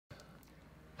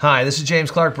Hi, this is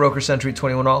James Clark, broker Century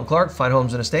 21 Alton Clark, Fine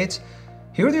Homes and Estates.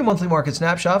 Here with your monthly market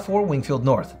snapshot for Wingfield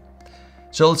North.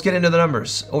 So let's get into the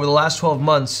numbers. Over the last 12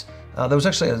 months, there was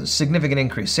actually a significant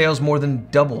increase. Sales more than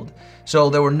doubled. So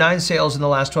there were 9 sales in the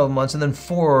last 12 months and then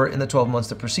 4 in the 12 months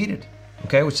that preceded,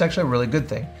 okay, which is actually a really good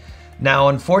thing. Now,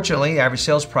 unfortunately, average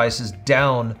sales price is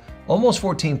down almost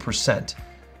 14%.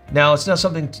 Now, it's not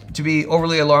something to be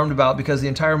overly alarmed about because the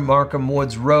entire Markham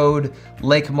Woods Road,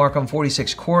 Lake Markham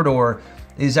 46 corridor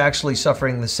is actually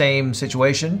suffering the same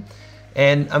situation.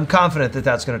 And I'm confident that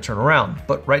that's going to turn around.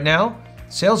 But right now,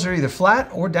 sales are either flat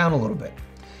or down a little bit.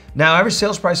 Now, average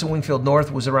sales price in Wingfield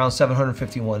North was around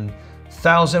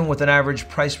 $751,000 with an average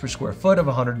price per square foot of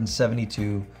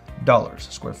 $172 a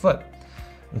square foot.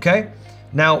 Okay?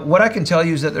 Now, what I can tell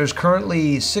you is that there's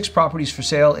currently 6 properties for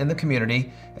sale in the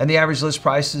community, and the average list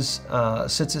price sits at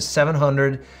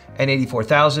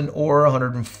 $784,000 or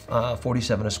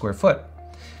 $147 a square foot.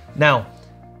 Now,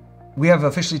 we have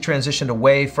officially transitioned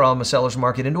away from a seller's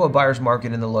market into a buyer's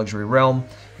market in the luxury realm.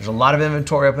 There's a lot of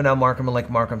inventory up and down Markham and Lake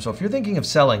Markham. So if you're thinking of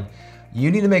selling,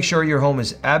 you need to make sure your home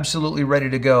is absolutely ready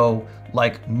to go,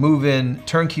 like move-in,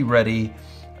 turnkey ready,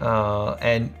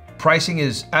 and pricing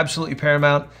is absolutely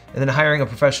paramount. And then hiring a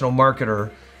professional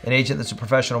marketer, an agent that's a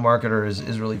professional marketer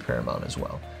is really paramount as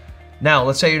well. Now,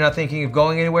 let's say you're not thinking of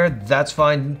going anywhere. That's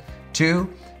fine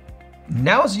too.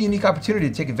 Now is a unique opportunity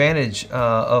to take advantage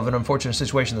of an unfortunate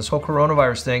situation. This whole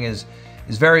coronavirus thing is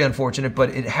very unfortunate,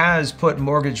 but it has put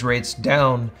mortgage rates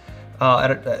down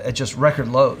at just record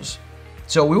lows.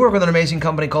 So we work with an amazing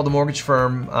company called The Mortgage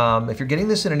Firm. If you're getting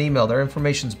this in an email, their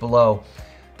information's below.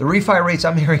 The refi rates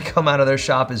I'm hearing come out of their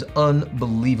shop is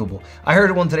unbelievable. I heard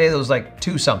one today that was like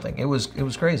 2 something. It was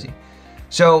crazy.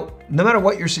 So no matter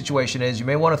what your situation is, you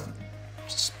may want to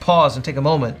pause and take a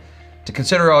moment to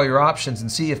consider all your options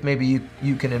and see if maybe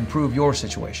you can improve your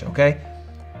situation, okay?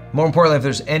 More importantly, if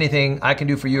there's anything I can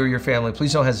do for you or your family,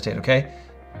 please don't hesitate, okay?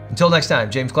 Until next time,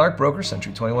 James Clark, broker,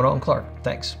 Century 21 Alton Clark.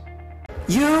 Thanks.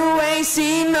 You ain't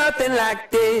seen nothing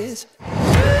like this.